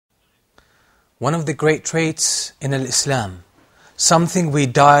One of the great traits in Islam, something we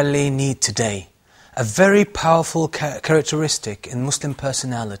direly need today, a very powerful characteristic in Muslim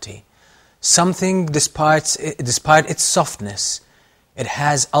personality, something despite its softness, it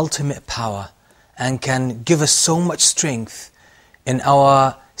has ultimate power and can give us so much strength in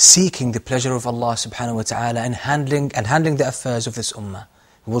our seeking the pleasure of Allah subhanahu wa ta'ala and handling the affairs of this ummah.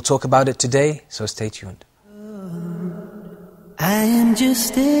 We will talk about it today, so stay tuned. I am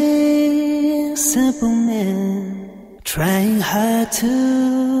just a simple man, trying hard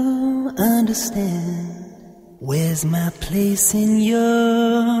to understand. Where's my place in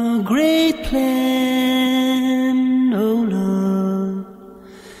your great plan? Oh Lord,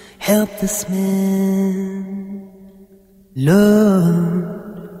 help this man.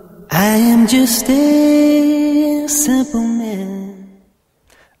 Lord, I am just a simple man.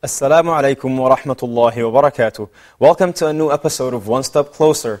 Assalamu alaikum wa rahmatullahi wa barakatuh. Welcome to a new episode of One Step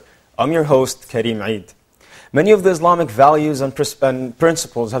Closer. I'm your host, Kareem Eid. Many of the Islamic values and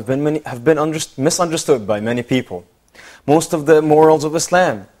principles have been misunderstood by many people. Most of the morals of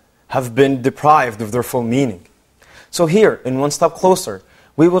Islam have been deprived of their full meaning. So here, in One Step Closer,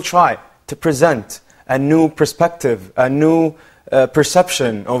 we will try to present a new perspective, a new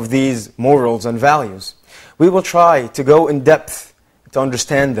perception of these morals and values. We will try to go in depth to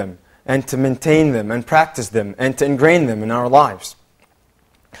understand them, and to maintain them, and practice them, and to ingrain them in our lives.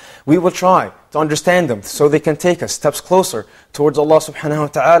 We will try to understand them so they can take us steps closer towards Allah subhanahu wa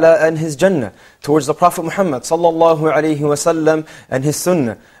ta'ala and His Jannah, towards the Prophet Muhammad sallallahu alayhi wa sallam and His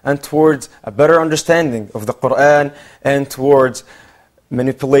Sunnah, and towards a better understanding of the Quran, and towards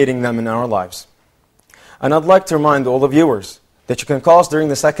manipulating them in our lives. And I'd like to remind all the viewers that you can call us during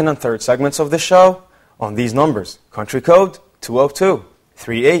the second and third segments of this show on these numbers. Country code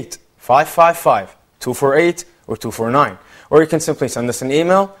 202-38-555-248 or 249. Or you can simply send us an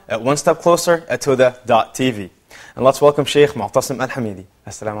email at onestepcloser@huda.tv. And let's welcome Sheikh Moutasem Al-Hameedi.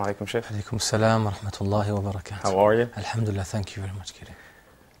 Assalamu alaikum, Sheikh. Alaikum salam wa rahmatullahi wa barakatuh. How are you? Alhamdulillah, thank you very much, Kareem.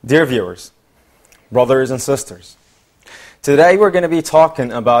 Dear viewers, brothers and sisters, today we're going to be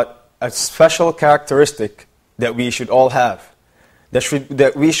talking about a special characteristic that we should all have,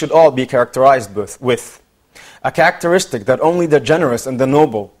 that we should all be characterized with. A characteristic that only the generous and the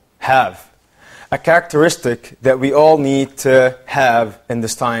noble have. A characteristic that we all need to have in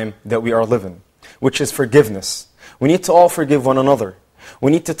this time that we are living, which is forgiveness. We need to all forgive one another.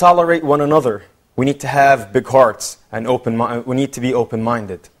 We need to tolerate one another. We need to have big hearts and we need to be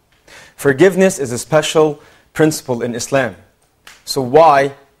open-minded. Forgiveness is a special principle in Islam. So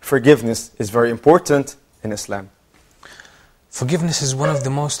why forgiveness is very important in Islam? Forgiveness is one of the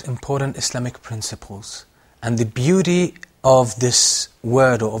most important Islamic principles. And the beauty of this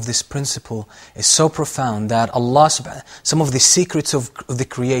word or of this principle is so profound that some of the secrets of the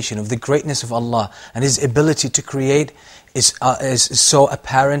creation, of the greatness of Allah and His ability to create is so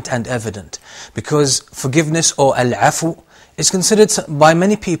apparent and evident. Because forgiveness or al-afu is considered by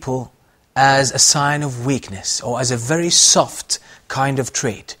many people as a sign of weakness or as a very soft kind of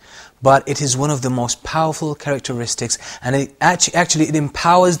trait. But it is one of the most powerful characteristics, and it actually it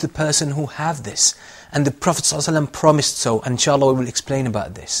empowers the person who have this. And the Prophet ﷺ promised so, and inshallah we will explain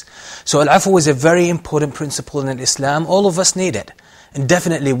about this. So al-afu is a very important principle in Islam. All of us need it. And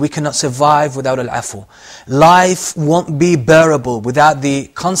definitely we cannot survive without al-afu. Life won't be bearable without the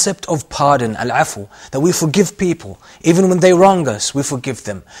concept of pardon, al-afu, that we forgive people. Even when they wrong us, we forgive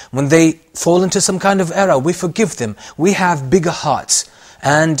them. When they fall into some kind of error, we forgive them. We have bigger hearts.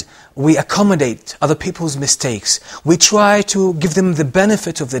 And we accommodate other people's mistakes. We try to give them the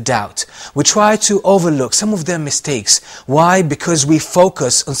benefit of the doubt. We try to overlook some of their mistakes. Why? Because we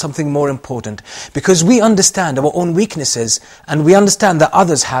focus on something more important. Because we understand our own weaknesses, and we understand that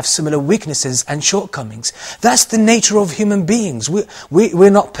others have similar weaknesses and shortcomings. That's the nature of human beings. We're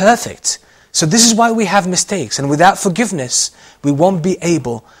not perfect. So this is why we have mistakes. And without forgiveness, we won't be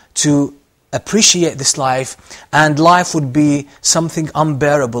able to appreciate this life, and life would be something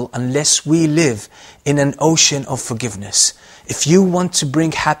unbearable unless we live in an ocean of forgiveness. If you want to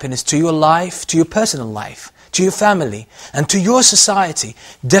bring happiness to your life, to your personal life, to your family, and to your society,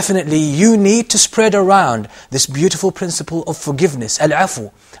 definitely you need to spread around this beautiful principle of forgiveness,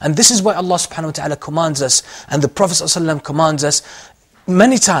 al-afu. And this is why Allah subhanahu wa ta'ala commands us, and the Prophet ﷺ commands us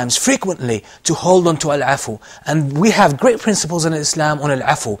many times, frequently, to hold on to al-afu. And we have great principles in Islam on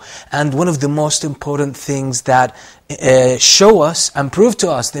al-afu. And one of the most important things that show us and prove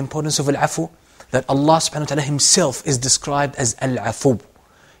to us the importance of al-afu, that Allah subhanahu wa ta'ala Himself is described as al-afu.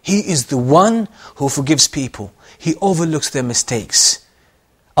 He is the one who forgives people. He overlooks their mistakes.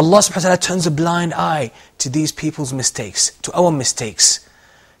 Allah subhanahu wa ta'ala turns a blind eye to these people's mistakes, to our mistakes.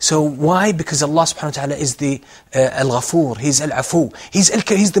 So why? Because Allah subhanahu wa ta'ala is the Al-Ghafoor, He's Al-Afu,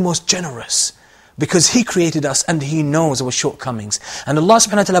 He's the most generous. Because He created us and He knows our shortcomings. And Allah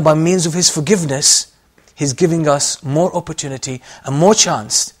subhanahu wa ta'ala, by means of His forgiveness, He's giving us more opportunity and more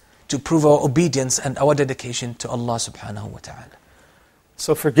chance to prove our obedience and our dedication to Allah subhanahu wa ta'ala.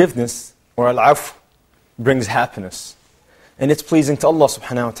 So forgiveness, or al-'afw, brings happiness. And it's pleasing to Allah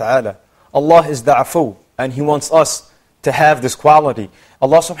subhanahu wa ta'ala. Allah is the afu, and He wants us to have this quality.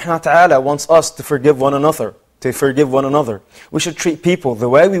 Allah subhanahu wa ta'ala wants us to forgive one another, We should treat people the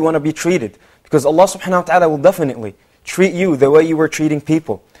way we want to be treated, because Allah subhanahu wa ta'ala will definitely treat you the way you were treating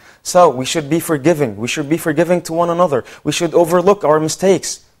people. So we should be forgiving. We should be forgiving to one another. We should overlook our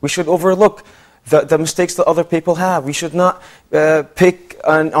mistakes. We should overlook the mistakes that other people have. We should not pick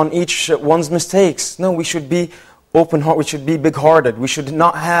on each one's mistakes. No, we should be open-hearted. We should be big-hearted. We should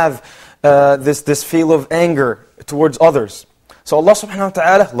not have this feel of anger towards others. So Allah subhanahu wa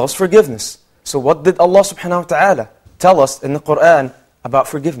ta'ala loves forgiveness. So what did Allah subhanahu wa ta'ala tell us in the Quran about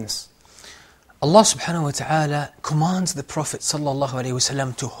forgiveness? Allah subhanahu wa ta'ala commands the Prophet sallallahu alaihi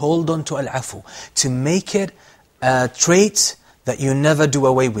wasallam to hold on to al-afu, to make it a trait that you never do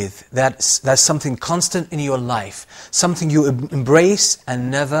away with. That's something constant in your life, something you embrace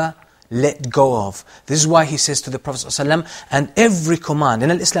and never let go of. This is why He says to the Prophet ﷺ, and every command, in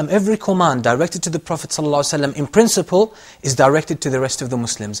Islam, every command directed to the Prophet ﷺ in principle is directed to the rest of the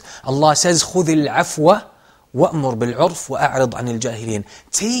Muslims. Allah says, خُذِ الْعَفْوَ وَأْمُرْ بِالْعُرْفِ وَأَعْرِضْ عَنِ الْجَاهِلِينَ.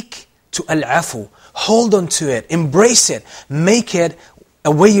 Take to al-afu, hold on to it, embrace it, make it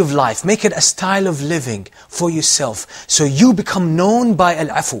a way of life, make it a style of living for yourself. So you become known by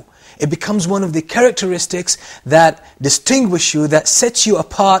al-afu. It becomes one of the characteristics that distinguish you, that sets you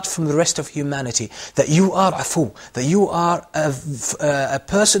apart from the rest of humanity. That you are afu, that you are a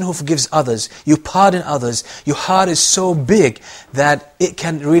person who forgives others, you pardon others. Your heart is so big that it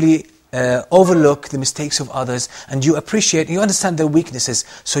can really overlook the mistakes of others, and you appreciate, you understand their weaknesses,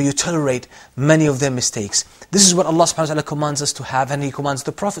 so you tolerate many of their mistakes. This is what Allah subhanahu wa ta'ala commands us to have, and He commands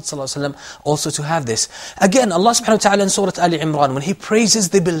the Prophet ﷺ also to have this. Again, Allah subhanahu wa ta'ala in Surah Ali Imran, when He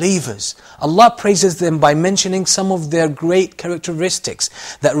praises the believers, Allah praises them by mentioning some of their great characteristics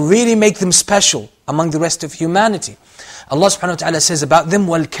that really make them special among the rest of humanity. Allah subhanahu wa ta'ala says about them,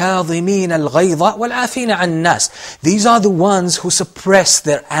 وَالْكَاظِمِينَ الْغَيْظَ وَالْعَافِينَ عَنْ النَّاسِ. These are the ones who suppress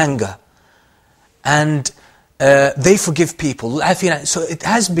their anger and they forgive people. So it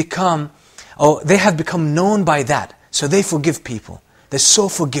has become, or they have become known by that. So they forgive people. They're so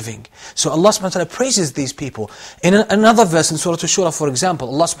forgiving. So Allah subhanahu wa ta'ala praises these people. In another verse in Surah Ash-Shura, for example,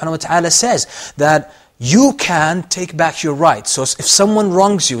 Allah subhanahu wa ta'ala says that you can take back your right. So if someone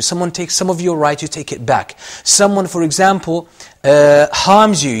wrongs you, someone takes some of your right, you take it back. Someone, for example,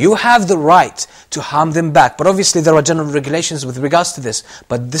 harms you, you have the right to harm them back. But obviously there are general regulations with regards to this.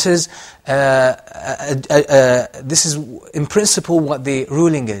 But this is in principle what the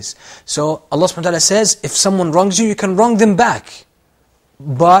ruling is. So Allah subhanahu wa ta'ala says, if someone wrongs you, you can wrong them back.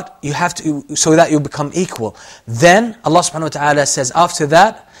 But you have to, so that you become equal. Then Allah subhanahu wa ta'ala says after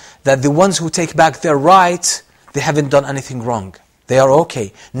that the ones who take back their right, they haven't done anything wrong. They are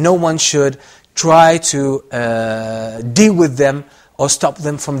okay. No one should try to deal with them or stop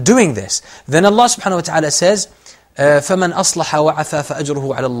them from doing this. Then Allah subhanahu wa ta'ala says, فَمَنْ أَصْلَحَ وَعَثَى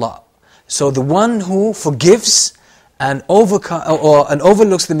فَأَجْرُهُ عَلَى اللَّهِ. So the one who forgives and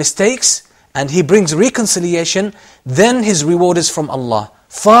overlooks the mistakes, and he brings reconciliation, then his reward is from Allah,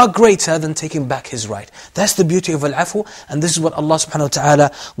 far greater than taking back his right. That's the beauty of al-afu, and this is what Allah subhanahu wa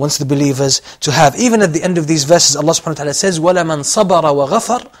ta'ala wants the believers to have. Even at the end of these verses, Allah subhanahu wa ta'ala says, وَلَمَنْ صَبَرَ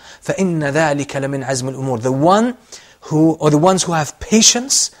وَغَفَرَ فَإِنَّ ذَلِكَ لَمِنْ عَزْمِ الْأُمُورِ. The ones who have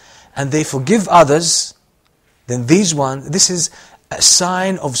patience and they forgive others, then this is a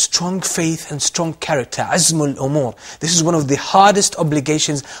sign of strong faith and strong character. Azmul umur. This is one of the hardest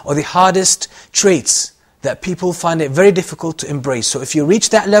obligations or the hardest traits that people find it very difficult to embrace. So if you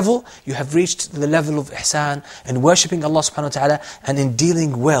reach that level, you have reached the level of ihsan and worshipping Allah subhanahu wa ta'ala and in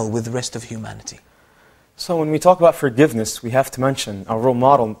dealing well with the rest of humanity. So when we talk about forgiveness, we have to mention our role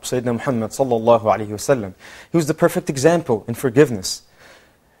model, Sayyidina Muhammad sallallahu alayhi wasallam. He was the perfect example in forgiveness.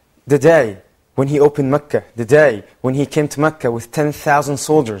 The day when he opened Mecca, the day when he came to Mecca with 10,000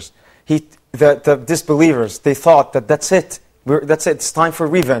 soldiers, the disbelievers, they thought that that's it, it's time for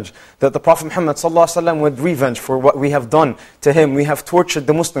revenge. That the Prophet Muhammad ﷺ would revenge for what we have done to him. We have tortured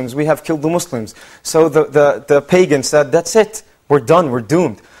the Muslims, we have killed the Muslims. So the pagans said, that's it, we're done, we're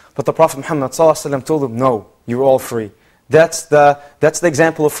doomed. But the Prophet Muhammad ﷺ told them, no, you're all free. That's the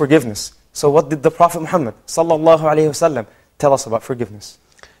example of forgiveness. So what did the Prophet Muhammad ﷺ tell us about forgiveness?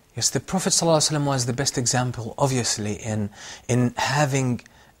 Yes, the Prophet ﷺ was the best example, obviously, in having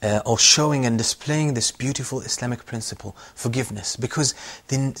or showing and displaying this beautiful Islamic principle, forgiveness. Because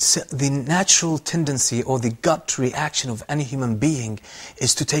the natural tendency or the gut reaction of any human being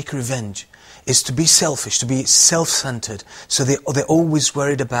is to take revenge, is to be selfish, to be self-centered. So they're always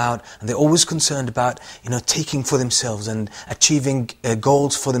worried about, and they're always concerned about, taking for themselves and achieving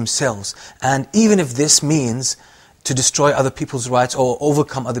goals for themselves. And even if this means to destroy other people's rights or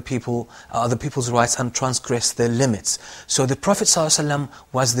overcome other people's rights and transgress their limits. So the Prophet ﷺ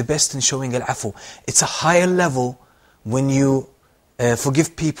was the best in showing al-afu. It's a higher level when you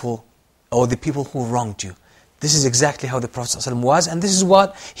forgive people or the people who wronged you. This is exactly how the Prophet ﷺ was, and this is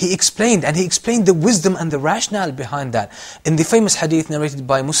what he explained. And he explained the wisdom and the rationale behind that. In the famous hadith narrated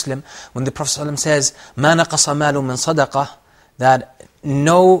by Muslim, when the Prophet ﷺ says, مَا نَقَصَ مَالٌ مِّن صَدَقَةٍ, that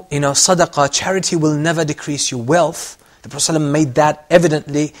no, sadaqah, charity will never decrease your wealth. The Prophet ﷺ made that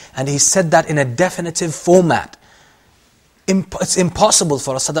evidently, and he said that in a definitive format. It's impossible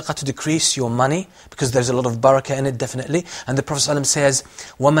for a sadaqah to decrease your money, because there's a lot of barakah in it, definitely. And the Prophet ﷺ says,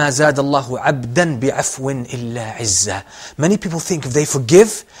 وَمَا زَادَ اللَّهُ عَبْدًا بِعَفْوٍ إِلَّا عِزًّا. Many people think if they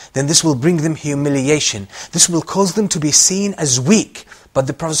forgive, then this will bring them humiliation. This will cause them to be seen as weak. But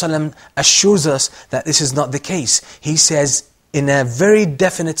the Prophet ﷺ assures us that this is not the case. He says, in a very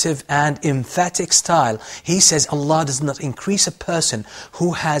definitive and emphatic style, he says Allah does not increase a person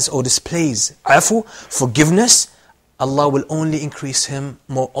who has or displays afu, forgiveness. Allah will only increase him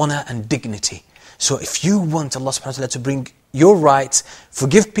more honor and dignity. So if you want Allah subhanahu wa ta'ala to bring your rights,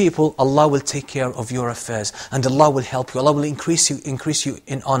 forgive people, Allah will take care of your affairs, and Allah will help you. Allah will increase you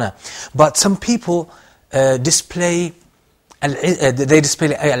in honor. But some people display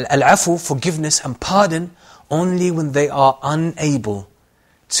al-afu, forgiveness and pardon, only when they are unable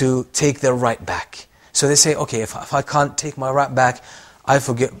to take their right back. So they say, okay, if I can't take my right back, I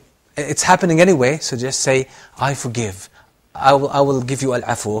forgive. It's happening anyway, so just say, I forgive. I will give you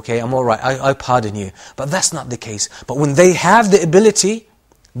al-afu, okay, I'm all right, I pardon you. But that's not the case. But when they have the ability,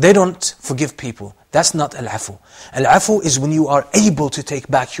 they don't forgive people. That's not al-afu. Al-afu is when you are able to take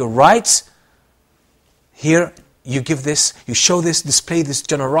back your rights. Here, you give this, you show this, display this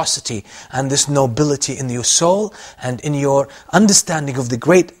generosity and this nobility in your soul and in your understanding of the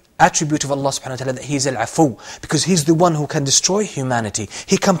great attribute of Allah subhanahu wa ta'ala, that He is al-afu, because He's the one who can destroy humanity.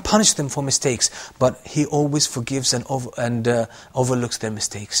 He can punish them for mistakes, but He always forgives and overlooks their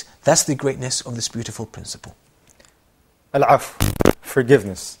mistakes. That's the greatness of this beautiful principle. Al-afu,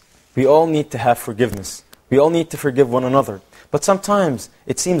 forgiveness. We all need to have forgiveness. We all need to forgive one another. But sometimes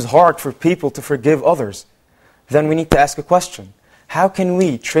it seems hard for people to forgive others. Then we need to ask a question. How can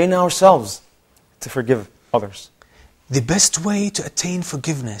we train ourselves to forgive others? The best way to attain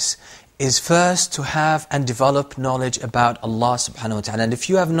forgiveness is first to have and develop knowledge about Allah subhanahu wa ta'ala. And if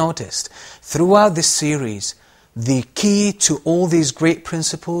you have noticed, throughout this series, the key to all these great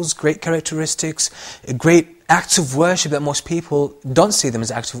principles, great characteristics, great acts of worship that most people don't see them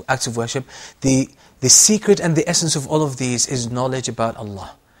as acts of worship, the secret and the essence of all of these is knowledge about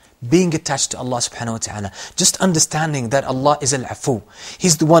Allah. Being attached to Allah subhanahu wa ta'ala. Just understanding that Allah is al-afu.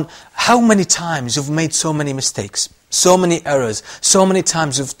 He's the one. How many times you've made so many mistakes, so many errors, so many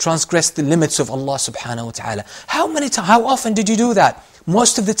times you've transgressed the limits of Allah subhanahu wa ta'ala. How often did you do that?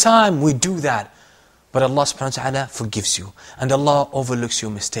 Most of the time we do that. But Allah subhanahu wa ta'ala forgives you. And Allah overlooks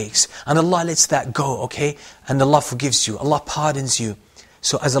your mistakes. And Allah lets that go, okay? And Allah forgives you. Allah pardons you.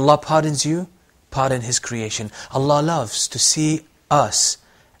 So as Allah pardons you, pardon His creation. Allah loves to see us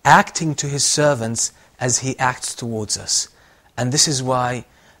acting to His servants as He acts towards us. And this is why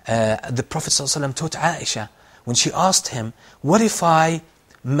the Prophet ﷺ taught Aisha, when she asked him, what if I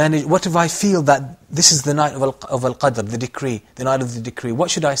feel that this is the night of Al-Qadr, the decree, the night of the decree,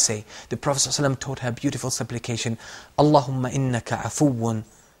 what should I say? The Prophet ﷺ taught her a beautiful supplication, Allahumma innaka afuwun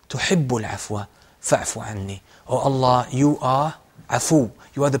tuhibbul afwa fa'fu anni. Oh Allah, you are afu,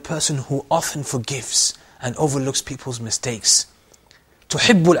 you are the person who often forgives and overlooks people's mistakes.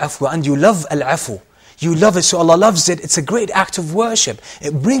 Tuhibbul afwa, and you love al-afu. You love it, so Allah loves it. It's a great act of worship.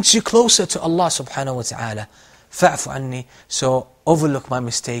 It brings you closer to Allah subhanahu wa ta'ala. Fa'fu anni, so overlook my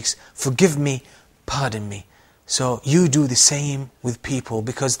mistakes, forgive me, pardon me. So you do the same with people,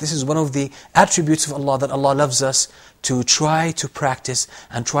 because this is one of the attributes of Allah, that Allah loves us to try to practice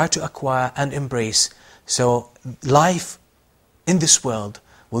and try to acquire and embrace. So life in this world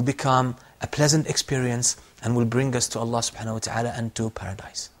will become a pleasant experience and will bring us to Allah subhanahu wa ta'ala and to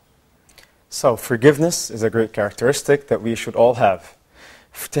paradise. So forgiveness is a great characteristic that we should all have.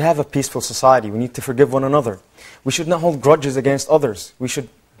 To have a peaceful society, we need to forgive one another. We should not hold grudges against others. We should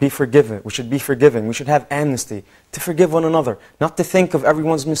be forgiven. We should be forgiving. We should have amnesty to forgive one another, not to think of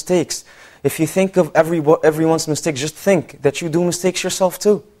everyone's mistakes. If you think of everyone's mistakes, just think that you do mistakes yourself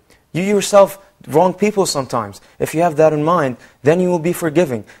too. You yourself wrong people sometimes. If you have that in mind, then you will be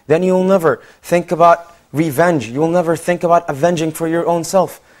forgiving. Then you will never think about revenge. You will never think about avenging for your own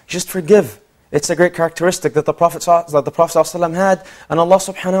self. Just forgive. It's a great characteristic that the Prophet ﷺ had, and Allah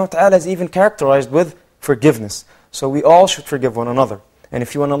subhanahu wa ta'ala is even characterized with forgiveness. So we all should forgive one another. And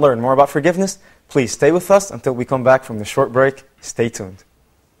if you want to learn more about forgiveness, please stay with us until we come back from the short break. Stay tuned.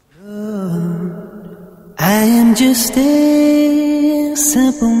 I am just a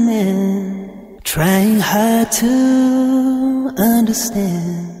simple man, trying hard to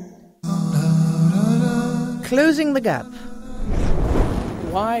understand. Closing the Gap.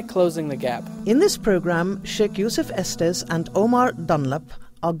 Why closing the gap? In this program, Sheikh Yusuf Estes and Omar Dunlap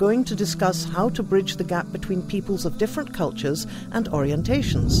are going to discuss how to bridge the gap between peoples of different cultures and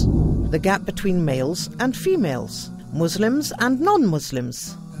orientations, the gap between males and females, Muslims and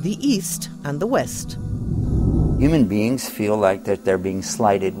non-Muslims, the East and the West. Human beings feel like that they're being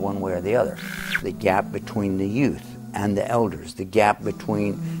slighted one way or the other. The gap between the youth and the elders, the gap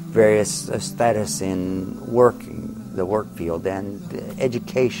between various status in the work field and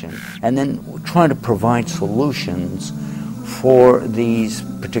education, and then trying to provide solutions for these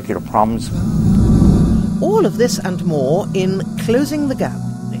particular problems. All of this and more in Closing the Gap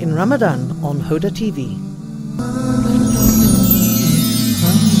in Ramadan on Huda TV.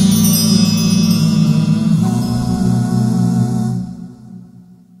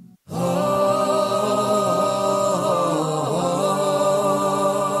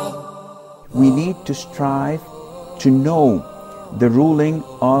 We need to strive to know the ruling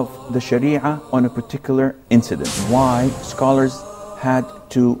of the Sharia on a particular incident. Why scholars had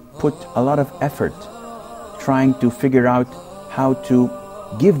to put a lot of effort trying to figure out how to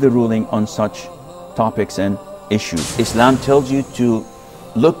give the ruling on such topics and issues. Islam tells you to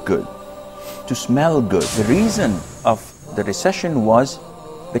look good, to smell good. The reason of the recession was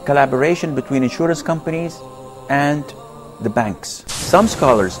the collaboration between insurance companies and the banks. Some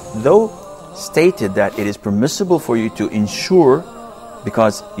scholars, though, stated that it is permissible for you to insure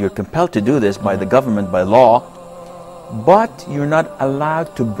because you're compelled to do this by the government, by law, but you're not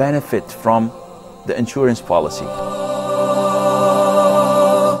allowed to benefit from the insurance policy.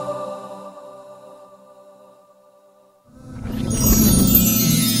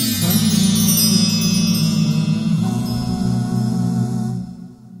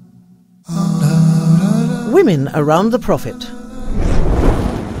 Women around the Prophet.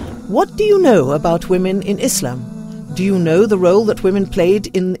 What do you know about women in Islam? Do you know the role that women played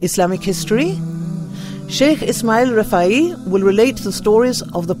in Islamic history? Sheikh Ismail Rafai will relate the stories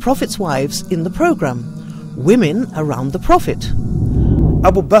of the Prophet's wives in the program, Women Around the Prophet.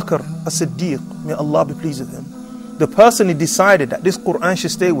 Abu Bakr as-Siddiq, may Allah be pleased with him, the person he decided that this Quran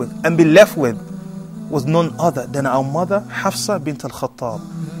should stay with and be left with was none other than our mother Hafsa bint al-Khattab.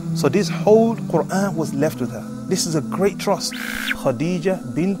 So this whole Quran was left with her. This is a great trust.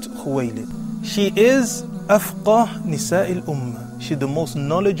 Khadija bint Khuwaylid. She is afqah nisa'il ummah. She's the most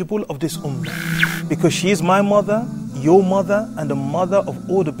knowledgeable of this ummah. Because she is my mother, your mother, and the mother of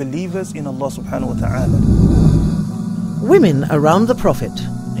all the believers in Allah subhanahu wa ta'ala. Women Around the Prophet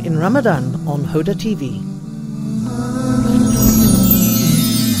in Ramadan on Huda TV.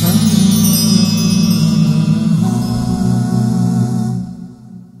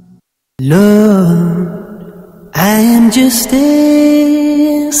 Lord, I am just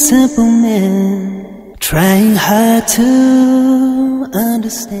a simple man, trying hard to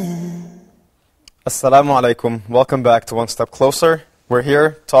understand. Assalamu alaikum. Welcome back to One Step Closer. We're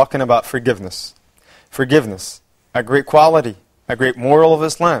here talking about forgiveness. Forgiveness, a great quality, a great moral of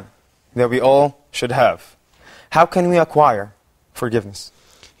Islam that we all should have. How can we acquire forgiveness?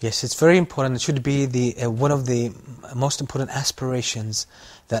 Yes, it's very important. It should be one of the most important aspirations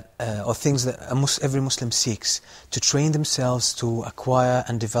that, or things that every Muslim seeks, to train themselves to acquire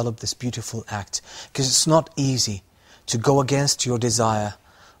and develop this beautiful act. Because it's not easy to go against your desire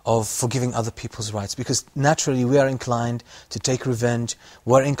of forgiving other people's rights. Because naturally we are inclined to take revenge,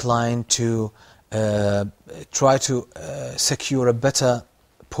 we're inclined to try to secure a better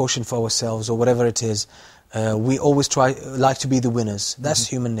portion for ourselves or whatever it is. We always like to be the winners. That's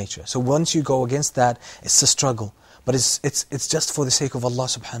human nature. So once you go against that, it's a struggle. But it's just for the sake of Allah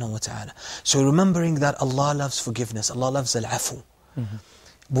subhanahu wa ta'ala. So remembering that Allah loves forgiveness, Allah loves al-afu,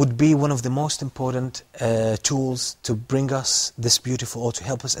 would be one of the most important tools to bring us this beautiful, or to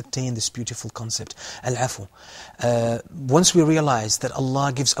help us attain this beautiful concept, al-afu. Once we realize that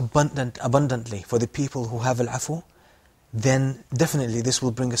Allah gives abundantly for the people who have al-afu, then definitely this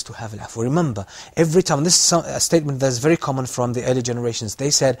will bring us to have al-afu. Remember, every time, this is a statement that's very common from the early generations, they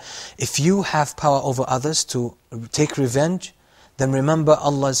said, if you have power over others to take revenge, then remember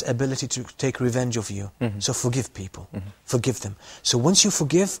Allah's ability to take revenge of you. So forgive people, forgive them. So once you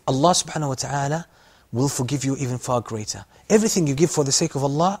forgive, Allah subhanahu wa ta'ala will forgive you even far greater. Everything you give for the sake of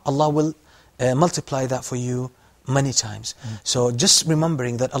Allah, Allah will multiply that for you many times. So just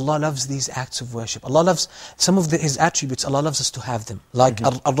remembering that Allah loves these acts of worship. Allah loves some of His attributes, Allah loves us to have them. Like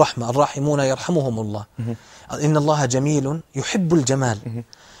Ar-Rahma, Ar-Rahimuna yarhamuhumullah. Inna Allaha jamilun yuhibbul jamal.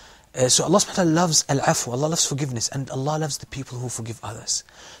 So Allah subhanahu wa ta'ala loves al-afu, Allah loves forgiveness, and Allah loves the people who forgive others.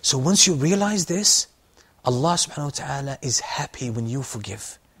 So once you realize this, Allah subhanahu wa ta'ala is happy when you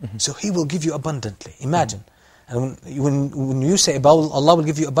forgive. So He will give you abundantly. Imagine. And when you say about Allah will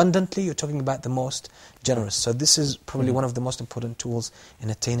give you abundantly, you're talking about the most generous. So this is probably one of the most important tools in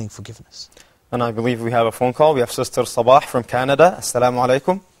attaining forgiveness. And I believe we have a phone call. We have Sister Sabah from Canada. Assalamu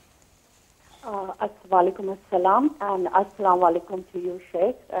alaikum. Assalamu alaikum and assalamu alaikum to you,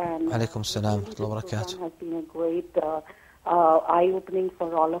 Sheikh. Alaikum salam wa barakatuh. It has been a great eye-opening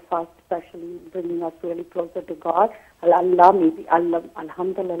for all of us, especially bringing us really closer to God.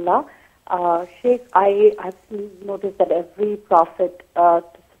 Alhamdulillah. Sheikh, I have noticed that every prophet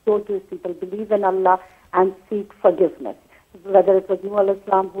told to his people, believe in Allah and seek forgiveness. Whether it was Nuh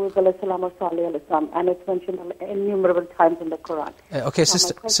al-Islam, Hud al-Islam, or Salih al-Islam, and it's mentioned innumerable times in the Quran. Okay,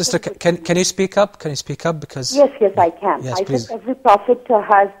 sister, can you speak up? Can you speak up? Because yes, I can. Yes, I please. think every prophet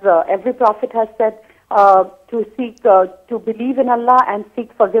has said to believe in Allah and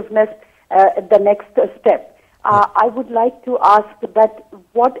seek forgiveness at the next step. I would like to ask that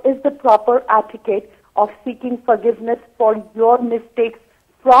what is the proper etiquette of seeking forgiveness for your mistakes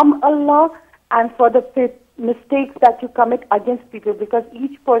from Allah and for the mistakes that you commit against people, because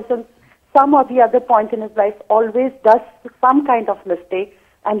each person, some or the other point in his life, always does some kind of mistake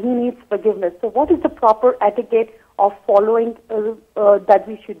and he needs forgiveness. So what is the proper etiquette of following that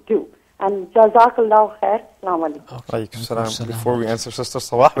we should do? And Jazakallahu khair. Assalamu alaikum. Alaykum salam. Before we answer Sister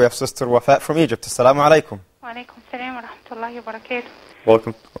Sabah, we have Sister Wafat from Egypt. Assalamu alaikum. Wa alaikum salam wa rahmatullahi wa barakatuh.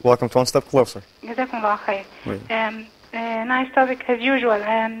 Welcome to One Step Closer. Jazakumullah khair. Nice topic as usual.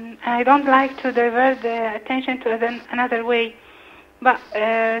 I don't like to divert the attention to another way. But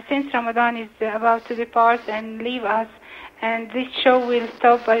since Ramadan is about to depart and leave us, and this show will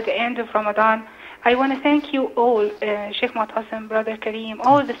stop by the end of Ramadan, I want to thank you all, Sheikh Moutasem, Brother Kareem,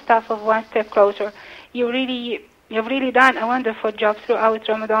 all the staff of One Step Closer. You've really done a wonderful job throughout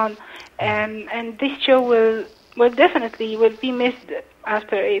Ramadan, and this show will definitely be missed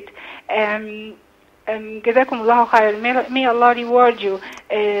after it. Jazakumullahu khair. May Allah reward you.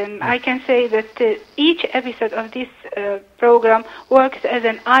 I can say that each episode of this program works as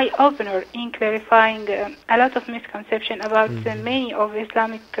an eye-opener in clarifying a lot of misconception about many of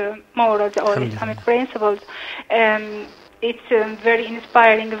Islamic morals or Islamic principles. It's very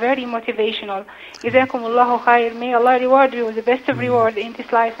inspiring, very motivational. Jazakumullahu khair. May Allah reward you with the best of reward in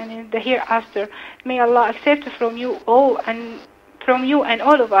this life and in the hereafter. May Allah accept from you all and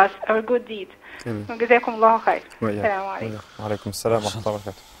all of us our good deeds. جزاكم الله خير. السلام عليكم. وعليكم السلام ورحمة الله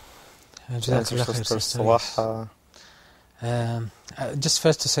وبركاته. Just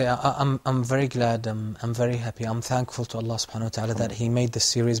first to say, I'm very glad, I'm very happy, I'm thankful to Allah subhanahu wa ta'ala that He made this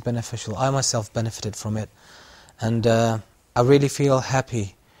series beneficial. I myself benefited from it, and I really feel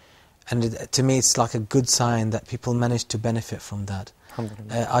happy, and to me it's like a good sign that people managed to benefit from that.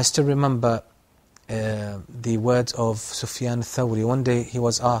 I still remember the words of Sufyan al-Thawri. One day he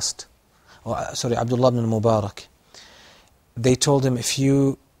was asked, Abdullah ibn Mubarak, they told him, if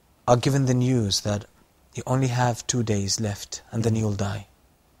you are given the news that you only have 2 days left and then you'll die,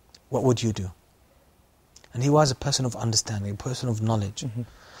 what would you do? And he was a person of understanding, a person of knowledge.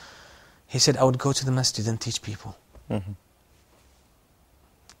 He said, I would go to the masjid and teach people.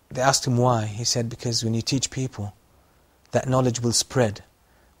 They asked him why. He said, because when you teach people, that knowledge will spread,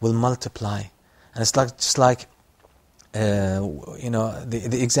 will multiply. And it's just like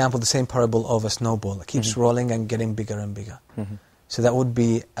the example, the same parable of a snowball. It keeps rolling and getting bigger and bigger. So that would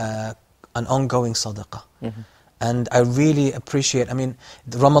be an ongoing sadaqah. And I really appreciate,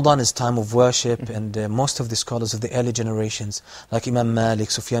 Ramadan is time of worship, and most of the scholars of the early generations, like Imam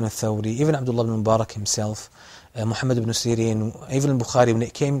Malik, Sufyan al-Thawri, even Abdullah ibn Mubarak himself, Muhammad ibn Sirin, even Bukhari, when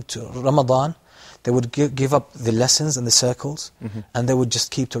it came to Ramadan, they would give up the lessons and the circles, and they would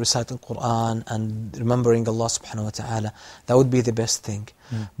just keep to reciting Quran and remembering Allah subhanahu wa ta'ala. That would be the best thing.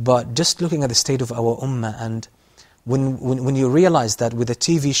 But just looking at the state of our ummah, and when you realize that with a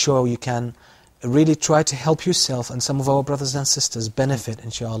TV show you can really try to help yourself and some of our brothers and sisters benefit,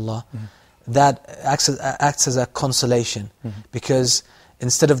 inshallah, that acts as a consolation. Because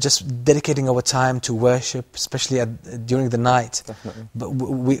instead of just dedicating our time to worship, especially during the night. Definitely. But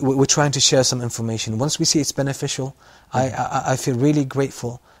we're trying to share some information. Once we see it's beneficial, I feel really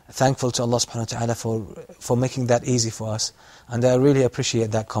grateful, thankful to Allah subhanahu wa ta'ala for making that easy for us. And I really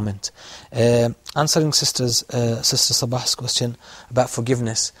appreciate that comment. Answering Sister Sabah's question about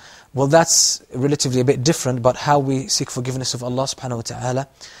forgiveness. Well, that's relatively a bit different, but how we seek forgiveness of Allah subhanahu wa ta'ala.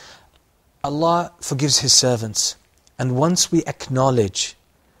 Allah forgives His servants. And once we acknowledge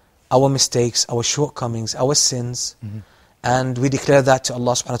our mistakes, our shortcomings, our sins, and we declare that to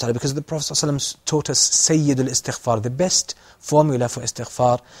Allah subhanahu wa ta'ala, because the Prophet ﷺ taught us Sayyidul Istighfar, the best formula for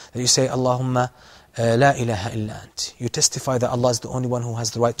istighfar, that you say, Allahumma la ilaha illa ant. You testify that Allah is the only one who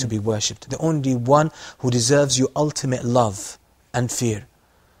has the right to be worshipped, the only one who deserves your ultimate love and fear.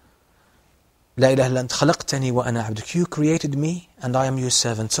 La ilaha illa ant khalaqtani wa ana abduk. You created me and I am your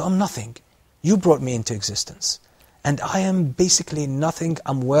servant, so I'm nothing. You brought me into existence. And I am basically nothing,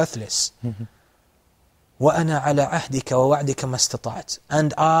 I'm worthless. وَأَنَا عَلَىٰ عَهْدِكَ وَوَعْدِكَ مَا اسْتَطَعْتُ.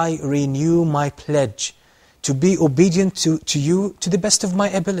 And I renew my pledge to be obedient to you to the best of my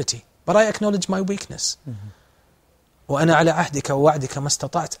ability. But I acknowledge my weakness. وَأَنَا عَلَىٰ عَهْدِكَ وَوَعْدِكَ مَا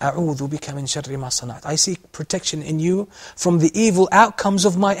اسْتَطَعْتُ أَعُوذُ بِكَ مِنْ شَرِّ مَا صَنَعْتُ. I seek protection in you from the evil outcomes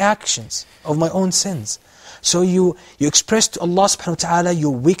of my actions, of my own sins. So you express to Allah subhanahu wa ta'ala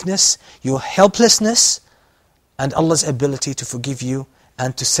your weakness, your helplessness, and Allah's ability to forgive you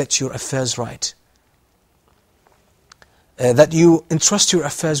and to set your affairs right. That you entrust your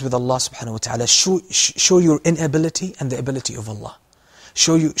affairs with Allah subhanahu wa ta'ala. Show your inability and the ability of Allah.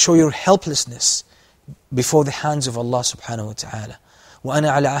 Show your helplessness before the hands of Allah subhanahu wa ta'ala.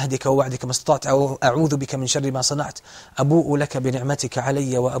 وأنا على عهدك ووعدك ما استطعت أعوذ بك من شر ما صنعت أبوء لك بنعمتك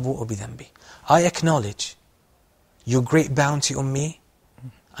علي وأبوء بذنبي. I acknowledge your great bounty on me,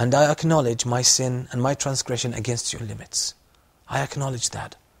 and I acknowledge my sin and my transgression against your limits. I acknowledge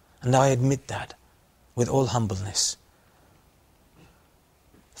that, and I admit that with all humbleness.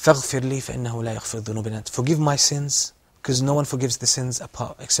 فَاغْفِرْ لِي فَإِنَّهُ لَا يَغْفِرُ الذُّنُوبَ إِلَّا أَنْتَ. Forgive my sins, because no one forgives the sins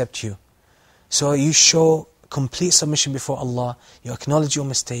except you. So you show complete submission before Allah, you acknowledge your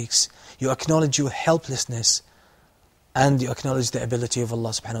mistakes, you acknowledge your helplessness, and you acknowledge the ability of Allah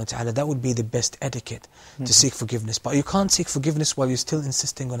subhanahu wa ta'ala. That would be the best etiquette to seek forgiveness. But you can't seek forgiveness while you're still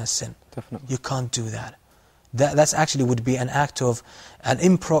insisting on a sin. Definitely. You can't do that. That's actually would be an act of an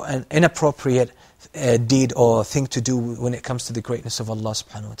inappropriate deed or thing to do when it comes to the greatness of Allah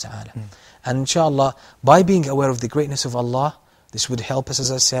subhanahu wa ta'ala. And inshallah, by being aware of the greatness of Allah, this would help us,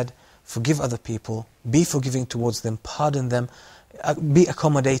 as I said, forgive other people, be forgiving towards them, pardon them, be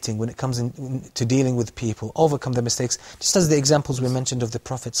accommodating when it comes to dealing with people, overcome the mistakes. Just as the examples we mentioned of the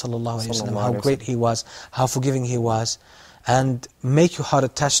Prophet ﷺ, how great he was, how forgiving he was, and make your heart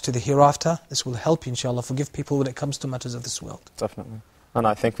attached to the hereafter. This will help you, inshallah, forgive people when it comes to matters of this world. Definitely. And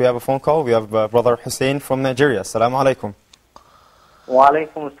I think we have a phone call. We have Brother Hussein from Nigeria. Assalamu alaikum. Wa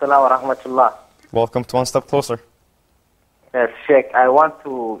alaikum assalam wa rahmatullah. Welcome to One Step Closer. Yes, Sheikh, I want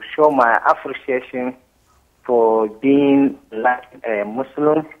to show my appreciation for being like a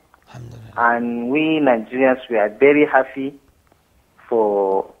Muslim. And we Nigerians, we are very happy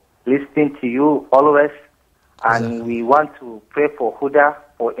for listening to you always. And we want to pray for Huda,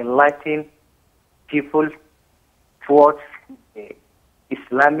 for enlightening people towards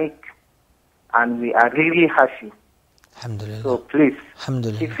Islamic. And we are really happy. So please,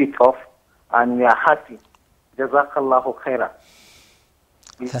 keep it off. And we are happy. Jazakallahu khairah.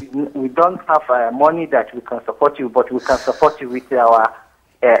 We don't have money that we can support you, but we can support you with our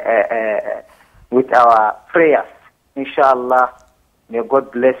prayers. Inshallah, may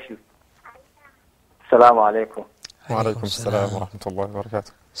God bless you. Assalamu alaikum. Wa alaikum assalam wa rahmatullahi wa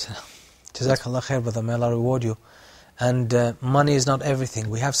barakatuh. Jazakallah khair, brother. May Allah reward you. And money is not everything.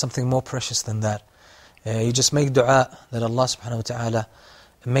 We have something more precious than that. You just make dua that Allah subhanahu wa ta'ala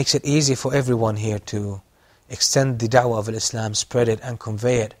makes it easy for everyone here to extend the da'wah of Islam, spread it and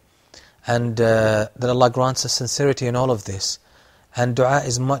convey it. And that Allah grants us sincerity in all of this. And dua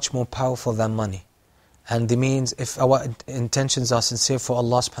is much more powerful than money. And it means if our intentions are sincere for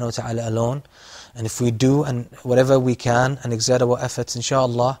Allah subhanahu wa ta'ala alone, and if we do and whatever we can and exert our efforts,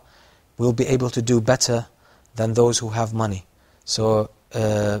 inshallah, we'll be able to do better than those who have money. So,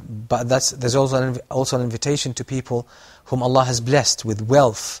 but there's also an invitation to people whom Allah has blessed with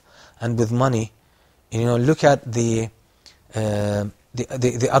wealth and with money. You know, look at the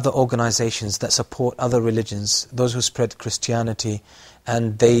other organizations that support other religions, those who spread Christianity,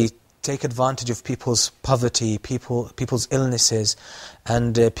 and they take advantage of people's poverty, people's illnesses,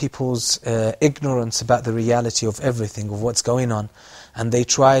 and people's ignorance about the reality of everything, of what's going on. And they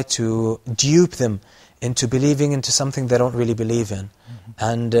try to dupe them into believing into something they don't really believe in,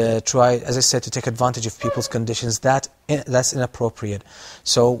 and try, as I said, to take advantage of people's conditions, that's inappropriate.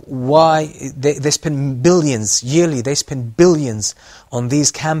 So why they spend billions, yearly they spend billions on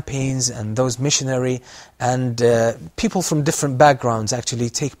these campaigns and those missionary, and people from different backgrounds actually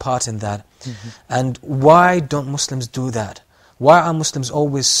take part in that. And why don't Muslims do that? Why are Muslims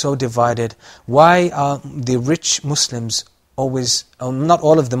always so divided? Why are the rich Muslims always, not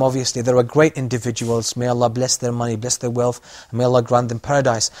all of them obviously, there are great individuals, may Allah bless their money, bless their wealth, and may Allah grant them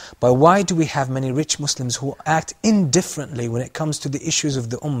paradise. But why do we have many rich Muslims who act indifferently when it comes to the issues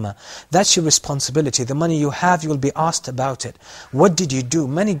of the ummah? That's your responsibility. The money you have, you will be asked about it. What did you do?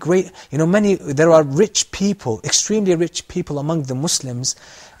 There are rich people, extremely rich people among the Muslims,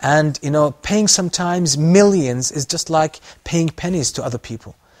 and paying sometimes millions is just like paying pennies to other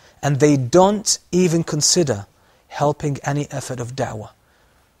people. And they don't even consider helping any effort of da'wah.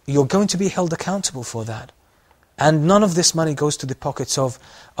 You're going to be held accountable for that. And none of this money goes to the pockets of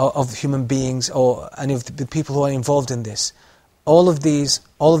human beings or any of the people who are involved in this. All of this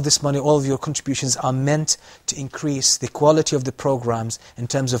money, all of your contributions are meant to increase the quality of the programs in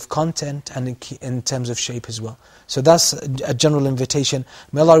terms of content and in terms of shape as well. So that's a general invitation.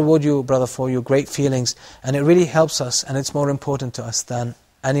 May Allah reward you, brother, for your great feelings. And it really helps us, and it's more important to us than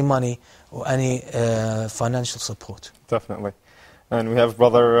any money or any financial support. Definitely. And we have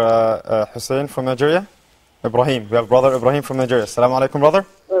brother Hussein from Nigeria. Ibrahim. We have brother Ibrahim from Nigeria. Assalamu alaikum, brother.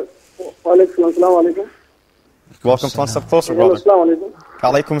 Welcome to One Step Closer, brother.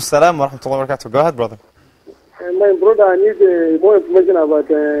 Alaikum assalam wa rahmatullahi wa barakatuh. Go ahead, brother. My brother, I need more information about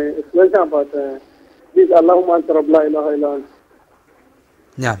this Allahumma anta rabb la ilaha illa anta.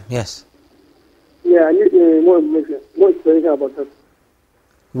 Yeah, yes. Yeah, I need more information about that.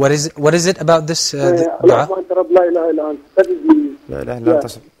 What is it about this dua? Allahumma anta rabb la ilaha illa anta. That is the La ilaha illa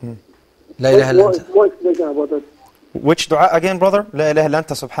anta. La ilaha illa anta. More information about that. Which dua again, brother? La ilaha illa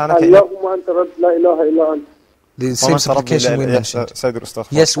anta subhanaka. Allahumma anta rabb la ilaha illa anta. The same supplication we mentioned.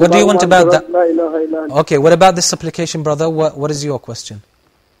 Yes, what do you want about that? Okay, what about this supplication, brother? What is your question?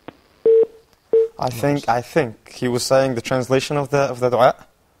 I think he was saying the translation of the dua.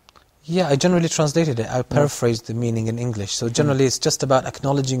 Yeah, I generally translated it. I paraphrased the meaning in English. So generally it's just about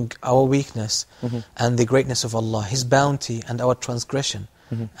acknowledging our weakness and the greatness of Allah, His bounty and our transgression,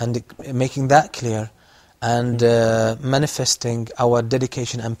 and making that clear, and manifesting our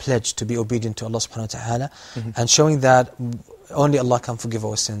dedication and pledge to be obedient to Allah subhanahu wa ta'ala, and showing that only Allah can forgive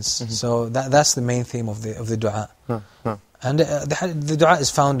our sins. So that's the main theme of the dua. And the dua is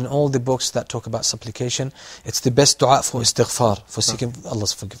found in all the books that talk about supplication. It's the best dua for istighfar, for seeking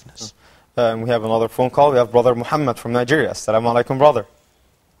Allah's forgiveness. We have another phone call. We have brother Muhammad from Nigeria. Assalamu alaikum, brother.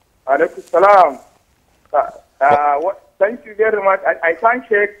 Alaikum salam. Thank you very much. I thank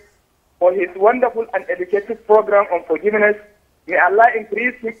Sheikh for his wonderful and educative program on forgiveness. May Allah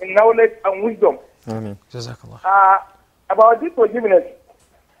increase him in knowledge and wisdom. Ameen. Jazakallah. About this forgiveness,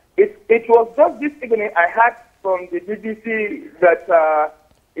 it was just this evening I heard from the BBC that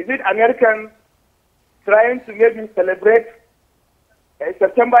is it American trying to maybe celebrate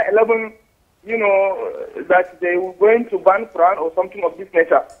September 11, that they were going to ban Quran or something of this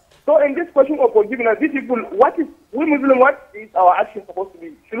nature. So in this question of forgiveness, these people, what is our action supposed to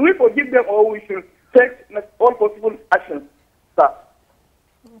be? Should we forgive them or we should take all possible actions? Sir.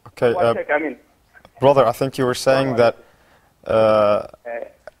 Okay, brother, I think you were saying that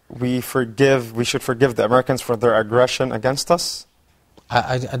we should forgive the Americans for their aggression against us.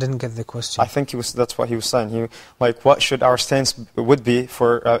 I didn't get the question. I think that's what he was saying. What should our stance would be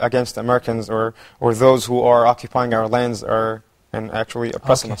for against the Americans or those who are occupying our lands and actually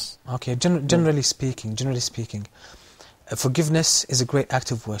oppressing us? Okay. Generally speaking, forgiveness is a great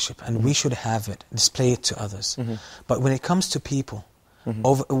act of worship, and we should have it, display it to others. But when it comes to people,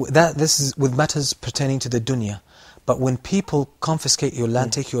 this is with matters pertaining to the dunya. But when people confiscate your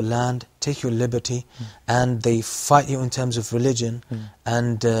land, take your liberty, and they fight you in terms of religion,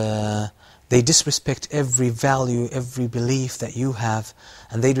 and they disrespect every value, every belief that you have,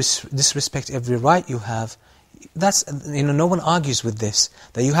 and they disrespect every right you have, that's, no one argues with this,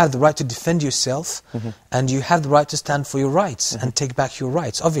 that you have the right to defend yourself, and you have the right to stand for your rights, and take back your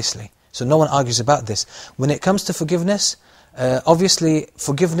rights, obviously. So no one argues about this. When it comes to forgiveness, obviously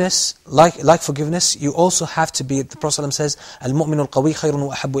forgiveness, like forgiveness, you also have to be, the Prophet ﷺ says, Al-mu'minu al-qawi khayrun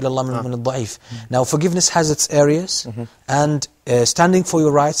wa ahabbu ila Allah min al-da'if. Now forgiveness has its areas, and standing for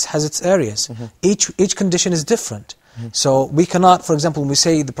your rights has its areas. Each condition is different. So we cannot, for example, when we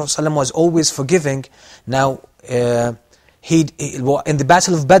say the Prophet ﷺ was always forgiving, now in the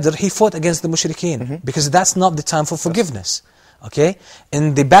battle of Badr, he fought against the mushrikeen, because that's not the time for forgiveness. Okay?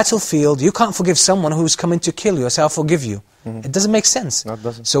 In the battlefield, you can't forgive someone who's coming to kill you, say, I'll forgive you. It doesn't make sense. No, it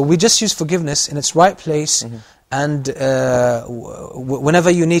doesn't. So we just use forgiveness in its right place, and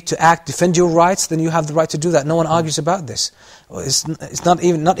whenever you need to act, defend your rights, then you have the right to do that. No one argues about this. It's not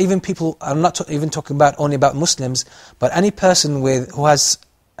even people. I'm not even talking about only about Muslims, but any person who has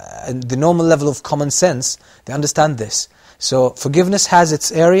the normal level of common sense, they understand this. So forgiveness has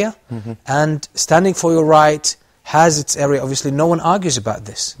its area, and standing for your right has its area. Obviously, no one argues about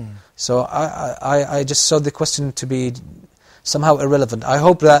this. So I just saw the question to be somehow irrelevant. I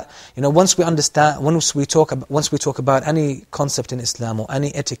hope that once we understand, once we talk about any concept in Islam or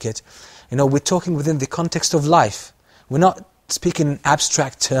any etiquette, we're talking within the context of life. We're not speaking in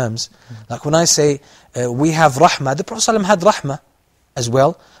abstract terms. Like when I say we have rahmah, the Prophet ﷺ had rahmah as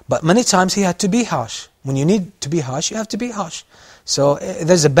well, but many times he had to be harsh. When you need to be harsh, you have to be harsh. So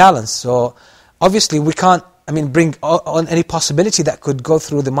there's a balance. So obviously we can't bring on any possibility that could go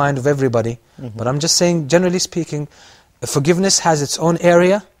through the mind of everybody. But I'm just saying, generally speaking, forgiveness has its own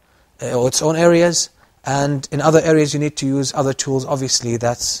area, or its own areas, and in other areas you need to use other tools. Obviously,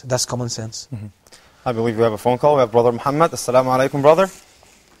 that's common sense. I believe we have a phone call. We have Brother Muhammad. Assalamu alaikum, brother.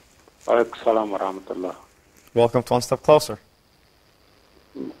 Alaikum salam wa rahmatullah. Welcome to One Step Closer.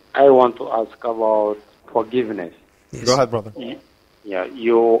 I want to ask about forgiveness. Yes. Go ahead, brother.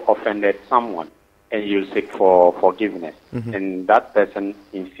 You offended someone and you seek for forgiveness, and that person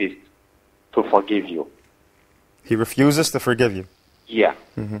insists to forgive you. He refuses to forgive you. Yeah.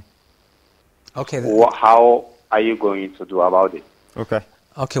 Okay. How are you going to do about it? Okay.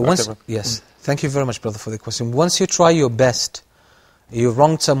 Yes. Thank you very much, brother, for the question. Once you try your best, you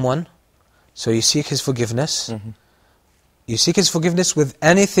wronged someone, so you seek his forgiveness. You seek his forgiveness with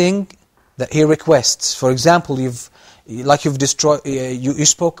anything that he requests. For example, you've destroyed. You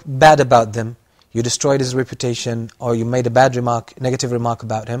spoke bad about them. You destroyed his reputation, or you made a bad remark, negative remark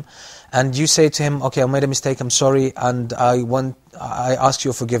about him, and you say to him, okay, I made a mistake, I'm sorry, and I ask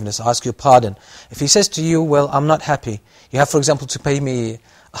your forgiveness, I ask your pardon. If he says to you, well, I'm not happy, you have, for example, to pay me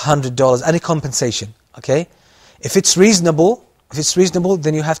 $100, any compensation, okay? If it's reasonable,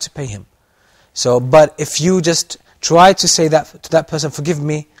 then you have to pay him. So, but if you just try to say that to that person, forgive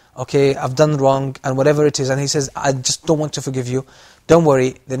me, okay, I've done wrong, and whatever it is, and he says, I just don't want to forgive you, don't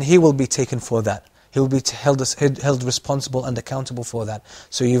worry, then he will be taken for that. He will be held responsible and accountable for that.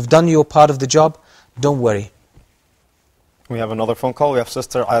 So you've done your part of the job, don't worry. We have another phone call. We have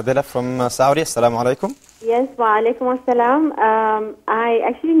Sister Adila from Saudi. Assalamu alaikum. Yes, wa alaikum assalam. I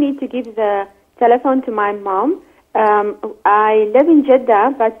actually need to give the telephone to my mom. I live in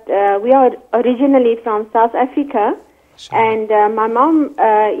Jeddah, but we are originally from South Africa. Sure. And my mom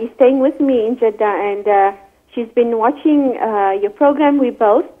is staying with me in Jeddah, and she's been watching your program, we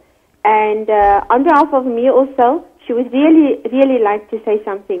both. And on behalf of me also, she would really like to say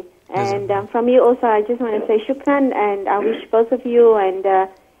something. And from me also, I just want to say shukran, and I wish both of you and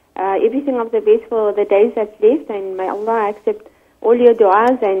everything of the best for the days that's left, and may Allah accept all your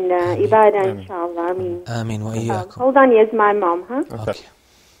du'as and ibadah, inshallah. Ameen wa iyaakum. Hold on, here's my mom, huh? Okay.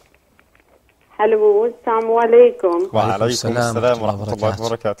 Hello, assalamu alaikum. Wa alaikum assalam wa rahmatullahi wa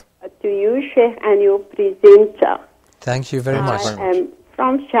barakatuh. To you, Sheikh, and your presenter. Thank you very much. I am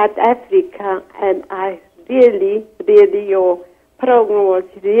from South Africa, and I really, your program was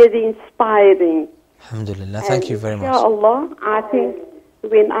really inspiring. Alhamdulillah, thank you very much. Inshallah, I think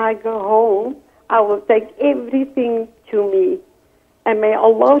when I go home, I will take everything to me. And may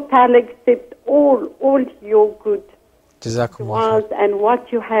Allah Ta'ala accept all your good Jazakumullah. and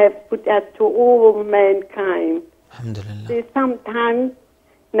what you have put out to all mankind. Alhamdulillah. There's sometimes,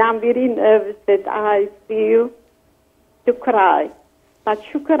 now I'm very nervous that I feel to cry. But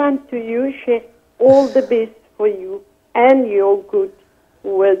shukran to you, Sheikh, all the best for you and your good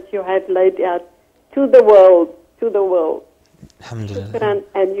words you have laid out to the world. Alhamdulillah. Shukran,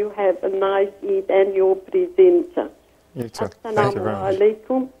 and you have a nice Eid and your presenter. You too. Thank you very much. Assalamu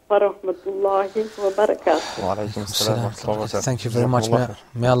alaikum wa rahmatullahi wa barakatuh. Wa alaikum assalam wa rahmatullahi wa barakatuh. Thank you very much.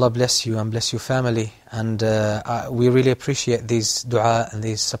 May Allah bless you and bless your family. And we really appreciate these dua and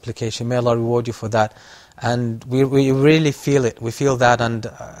these supplication. May Allah reward you for that. And we really feel it. We feel that, and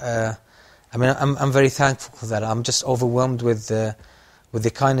I'm very thankful for that. I'm just overwhelmed with the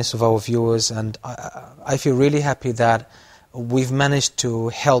kindness of our viewers, and I feel really happy that we've managed to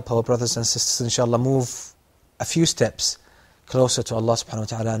help our brothers and sisters, inshallah, move a few steps closer to Allah subhanahu wa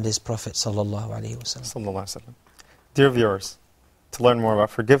ta'ala and His Prophet sallallahu alayhi wa sallam. Dear viewers, to learn more about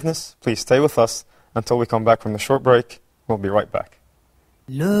forgiveness, please stay with us until we come back from the short break. We'll be right back.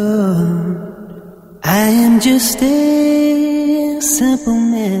 Lord, I am just a simple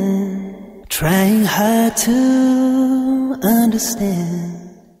man, trying hard to understand.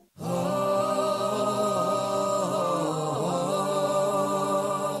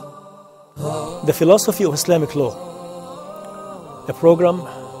 The Philosophy of Islamic Law, a program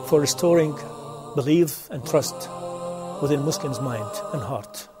for restoring belief and trust within Muslims' mind and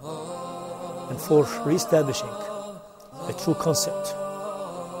heart, and for re-establishing a true concept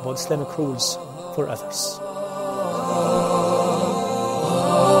about Islamic rules for others.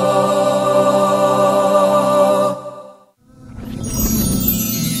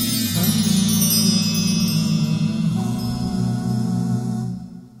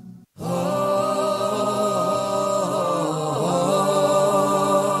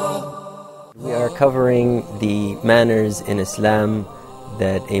 We are covering the manners in Islam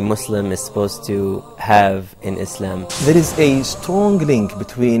that a Muslim is supposed to have in Islam. There is a strong link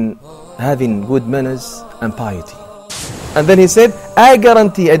between having good manners and piety. And then he said, I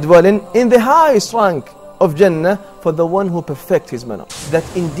guarantee a dwelling in the highest rank of Jannah for the one who perfects his manner. That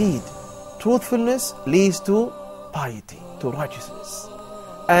indeed, truthfulness leads to piety, to righteousness.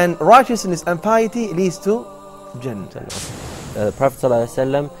 And righteousness and piety leads to Jannah. The Prophet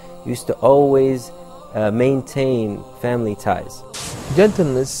ﷺ used to always maintain family ties.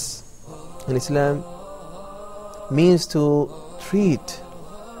 Gentleness in Islam means to treat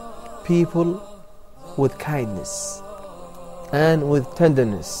people with kindness and with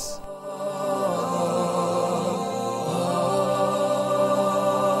tenderness.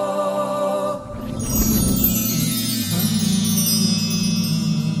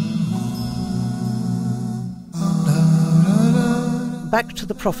 Back to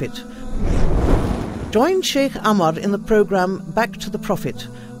the Prophet. Join Sheikh Ammar in the program Back to the Prophet,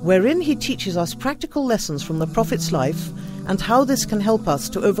 wherein he teaches us practical lessons from the Prophet's life and how this can help us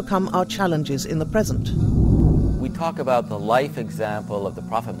to overcome our challenges in the present. We talk about the life example of the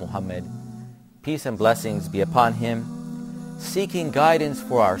Prophet Muhammad, peace and blessings be upon him, seeking guidance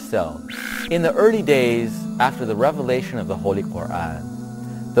for ourselves. In the early days after the revelation of the Holy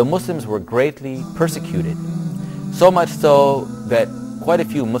Quran, the Muslims were greatly persecuted, so much so that quite a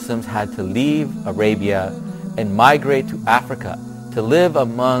few Muslims had to leave Arabia and migrate to Africa to live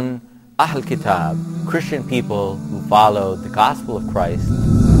among Ahl Kitab, Christian people who followed the gospel of Christ.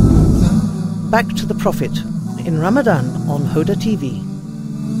 Back to the Prophet in Ramadan on Huda TV.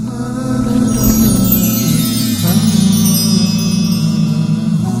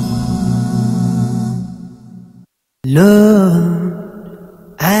 Lord,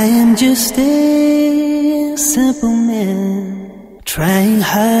 I am just a simple man, trying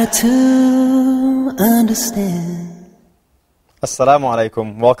hard to understand. Assalamu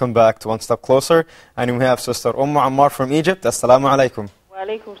alaikum. Welcome back to One Step Closer. And we have Sister Ammar from Egypt. Assalamu alaikum. Wa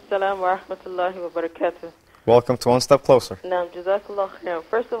alaikum salam wa rahmatullahi wa barakatuh. Welcome to One Step Closer. Naam, jazakallah khairan.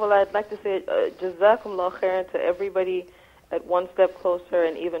 First of all, I'd like to say jazakallah khairan to everybody at One Step Closer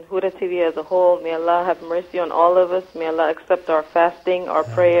and even Huda TV as a whole. May Allah have mercy on all of us. May Allah accept our fasting, our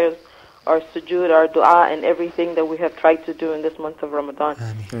prayers, our sujood, our dua, and everything that we have tried to do in this month of Ramadan.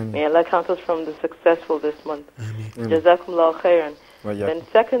 Ameen. May Allah count us from the successful this month. Jazakumullah khairan. And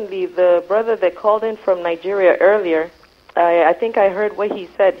secondly, the brother that called in from Nigeria earlier, I think I heard what he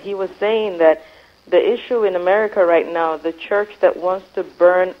said. He was saying that the issue in America right now, the church that wants to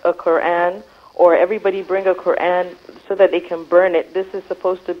burn a Quran, or everybody bring a Quran so that they can burn it, this is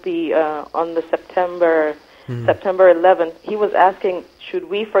supposed to be on the September 11th. He was asking, should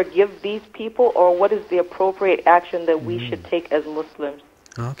we forgive these people, or what is the appropriate action that we should take as Muslims?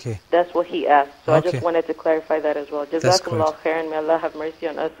 Okay. That's what he asked. So Okay. I just wanted to clarify that as well. That's Jazakumullah khairan. May Allah have mercy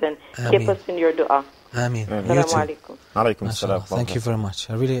on us and keep Ameen. us in your dua. Ameen. Assalamu You too. alaikum. Alaikum Mashallah. salam. Thank you very much.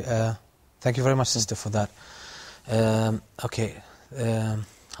 I really, thank you very much, sister, for that. Okay,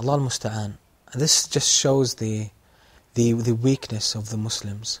 Allah al-Musta'an. This just shows the weakness of the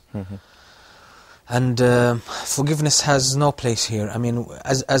Muslims. And forgiveness has no place here. I mean,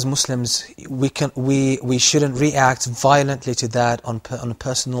 as Muslims, we shouldn't react violently to that on a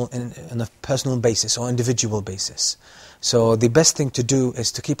personal basis or individual basis. So the best thing to do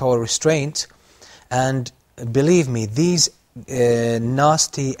is to keep our restraint. And believe me, these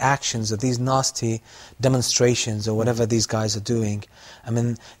nasty actions or these nasty demonstrations or whatever these guys are doing, I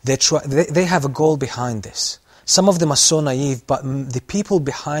mean, they have a goal behind this. Some of them are so naive, but the people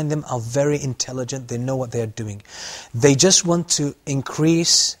behind them are very intelligent. They know what they're doing. They just want to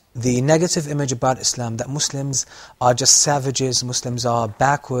increase the negative image about Islam, that Muslims are just savages, Muslims are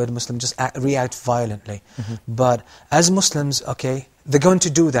backward, Muslims just react violently. But as Muslims, okay, they're going to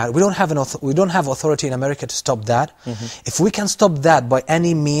do that. We don't have authority in America to stop that. If we can stop that by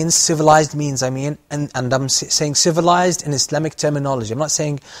any means, civilized means, I mean, and I'm saying civilized in Islamic terminology. I'm not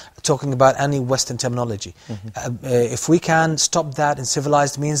talking about any Western terminology. If we can stop that in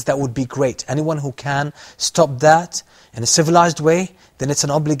civilized means, that would be great. Anyone who can stop that in a civilized way, then it's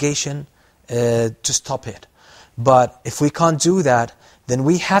an obligation to stop it. But if we can't do that, then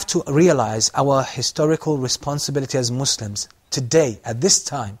we have to realize our historical responsibility as Muslims today, at this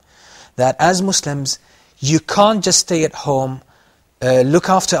time, that as Muslims, you can't just stay at home, look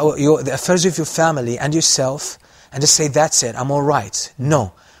after the affairs of your family and yourself, and just say, that's it, I'm all right.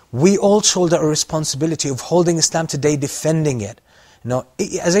 No. We all shoulder a responsibility of holding Islam today, defending it. No,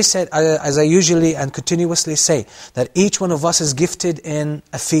 as I said, as I usually and continuously say, that each one of us is gifted in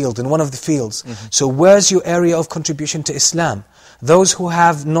a field, in one of the fields. So where's your area of contribution to Islam? Those who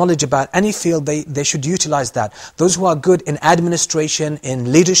have knowledge about any field, they should utilize that. Those who are good in administration,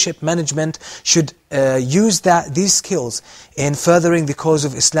 in leadership, management, should use these skills in furthering the cause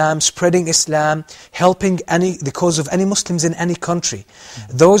of Islam, spreading Islam, helping the cause of any Muslims in any country.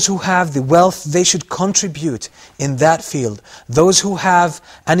 Those who have the wealth, they should contribute in that field. Those who have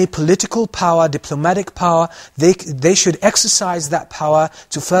any political power, diplomatic power, they should exercise that power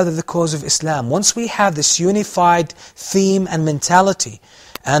to further the cause of Islam. Once we have this unified theme and mentality,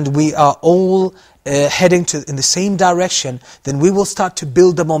 and we are all heading in the same direction, then we will start to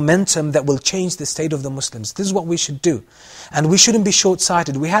build a momentum that will change the state of the Muslims. This is what we should do. And we shouldn't be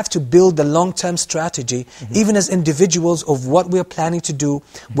short-sighted. We have to build a long-term strategy, even as individuals, of what we are planning to do,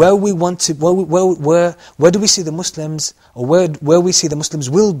 where we want to, where do we see the Muslims, or where we see the Muslims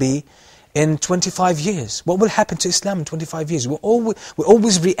will be in 25 years. What will happen to Islam in 25 years? We're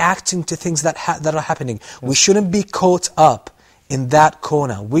always reacting to things that are happening. We shouldn't be caught up in that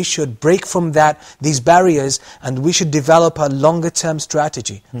corner. We should break from these barriers, and we should develop a longer-term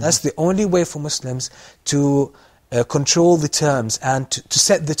strategy. That's the only way for Muslims to control the terms and to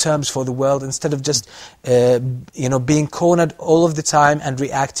set the terms for the world, instead of just being cornered all of the time and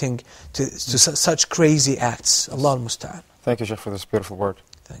reacting to such crazy acts. Allah al-Musta'an. Thank you, Sheikh, for this beautiful word.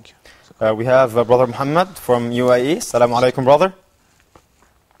 Thank you. We have Brother Muhammad from UAE. Assalamu alaikum, brother.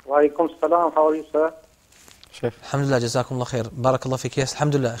 Wa alaikum salam. How are you, sir? Sheikh. Alhamdulillah, jazakumullah khair. Barakallah fik. Yes,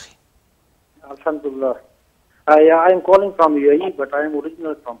 alhamdulillah, akhi. Alhamdulillah. I am calling from UAE, but I am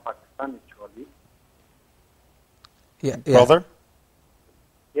originally from Pakistan, actually. Yeah. Brother?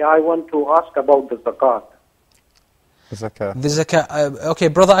 Yeah, I want to ask about the zakat. The zakat. Okay,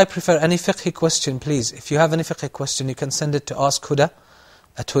 brother, I prefer any fiqh question, please. If you have any fiqh question, you can send it to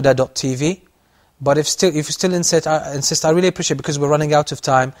askhuda@huda.tv. But if you still insist, I really appreciate, because we're running out of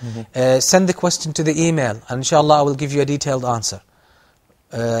time, send the question to the email, and inshallah I will give you a detailed answer.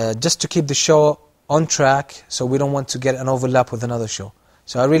 Just to keep the show on track, so we don't want to get an overlap with another show.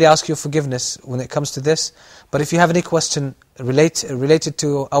 So I really ask your forgiveness when it comes to this. But if you have any question related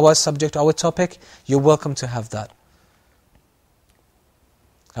to our subject, our topic, you're welcome to have that.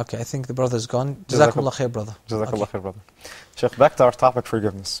 Okay, I think the brother's gone. Jazakumullah khair, brother. Jazakallah khair, brother. Sheikh, back to our topic,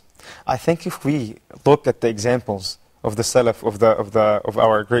 forgiveness. I think if we look at the examples of the Salaf, of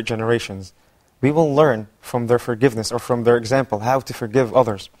our great generations, we will learn from their forgiveness, or from their example, how to forgive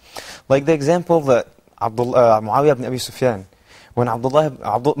others. Like the example that Muawiyah ibn Abi Sufyan, when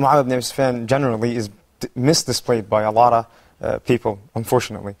Muawiyah ibn Abi Sufyan generally is misdisplayed by a lot of people,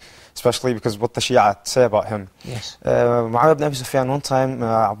 unfortunately, especially because what the Shia say about him. Yes. Muawiyah ibn Abi Sufyan, one time,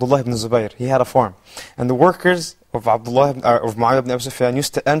 Abdullah ibn Zubayr, he had a farm, and the workers of Muawiyah ibn Abi Sufyan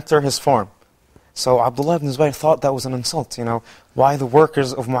used to enter his farm. So Abdullah ibn Zubayr thought that was an insult. Why the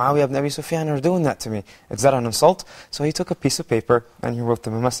workers of Muawiyah ibn Abi Sufyan are doing that to me? Is that an insult? So he took a piece of paper and he wrote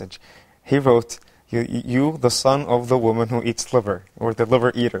them a message. He wrote, you the son of the woman who eats liver, or the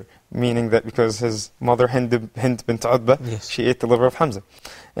liver eater, meaning that because his mother Hind bint Utbah, she ate the liver of Hamza.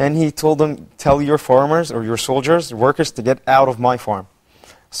 And he told them, tell your farmers, or your soldiers, workers, to get out of my farm.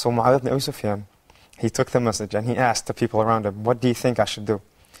 So Muawiyah ibn Abi Sufyan, he took the message and he asked the people around him, what do you think I should do?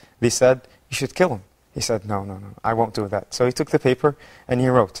 They said, you should kill him. He said, no, I won't do that. So he took the paper and he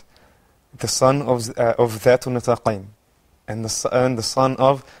wrote, the son of Dhatun Nataqain, and the son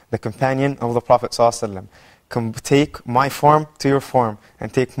of the companion of the Prophet ﷺ, come take my farm to your farm,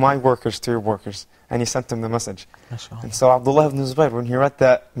 and take my workers to your workers. And he sent them the message. And so Abdullah ibn Zubayr, when he read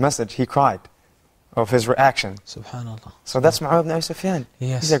that message, he cried of his reaction. Subhanallah. So that's Muawiyah ibn Abi Sufyan.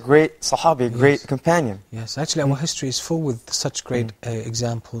 Yes. He's a great Sahabi, a great companion. Yes, actually our history is full with such great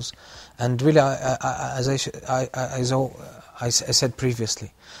examples. And really, as I said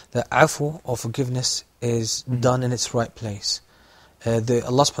previously, the afu, or forgiveness, is done in its right place.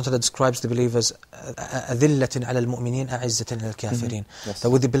 Allah subhanahu wa ta'ala describes the believers أَذِلَّةٍ عَلَى الْمُؤْمِنِينَ أَعِزَّةٍ عَلَى الْكَافِرِينَ. That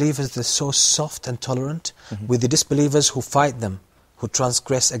with the believers they're so soft and tolerant, with the disbelievers who fight them, who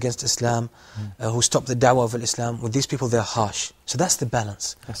transgress against Islam, who stop the da'wah of Islam, with these people they're harsh. So that's the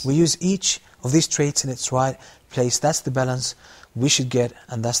balance. We use each of these traits in its right place. That's the balance we should get,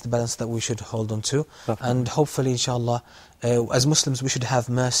 and that's the balance that we should hold on to. And hopefully, inshallah, as Muslims we should have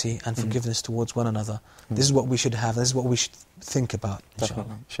mercy and forgiveness towards one another. This is what we should have, this is what we should think about,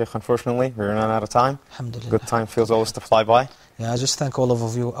 inshallah. Sheikh, unfortunately, we're running out of time. Alhamdulillah. Good time feels always to fly by. Yeah, I just thank all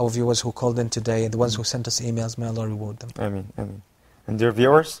of you, our viewers who called in today, and the ones who sent us emails. May Allah reward them. Ameen, ameen. And dear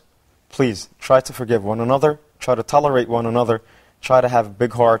viewers, please try to forgive one another, try to tolerate one another, try to have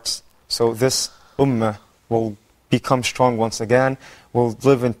big hearts, so this ummah will become strong once again, will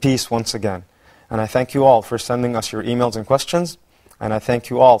live in peace once again. And I thank you all for sending us your emails and questions, and I thank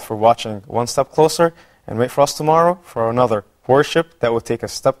you all for watching One Step Closer, and wait for us tomorrow for another worship that will take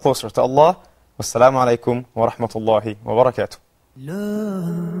us a step closer to Allah. Wassalamu alaikum wa rahmatullahi wa barakatuh.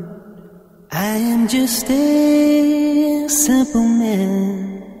 Lord, I am just a simple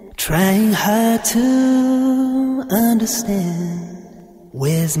man, trying hard to understand.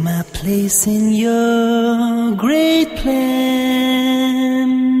 Where's my place in your great plan,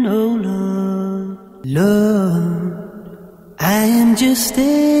 oh Lord? Lord, I am just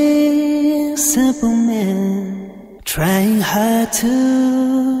a simple man, trying hard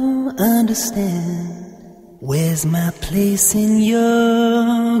to understand. Where's my place in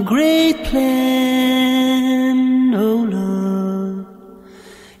your great plan, oh Lord?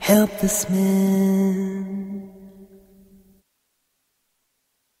 Help this man.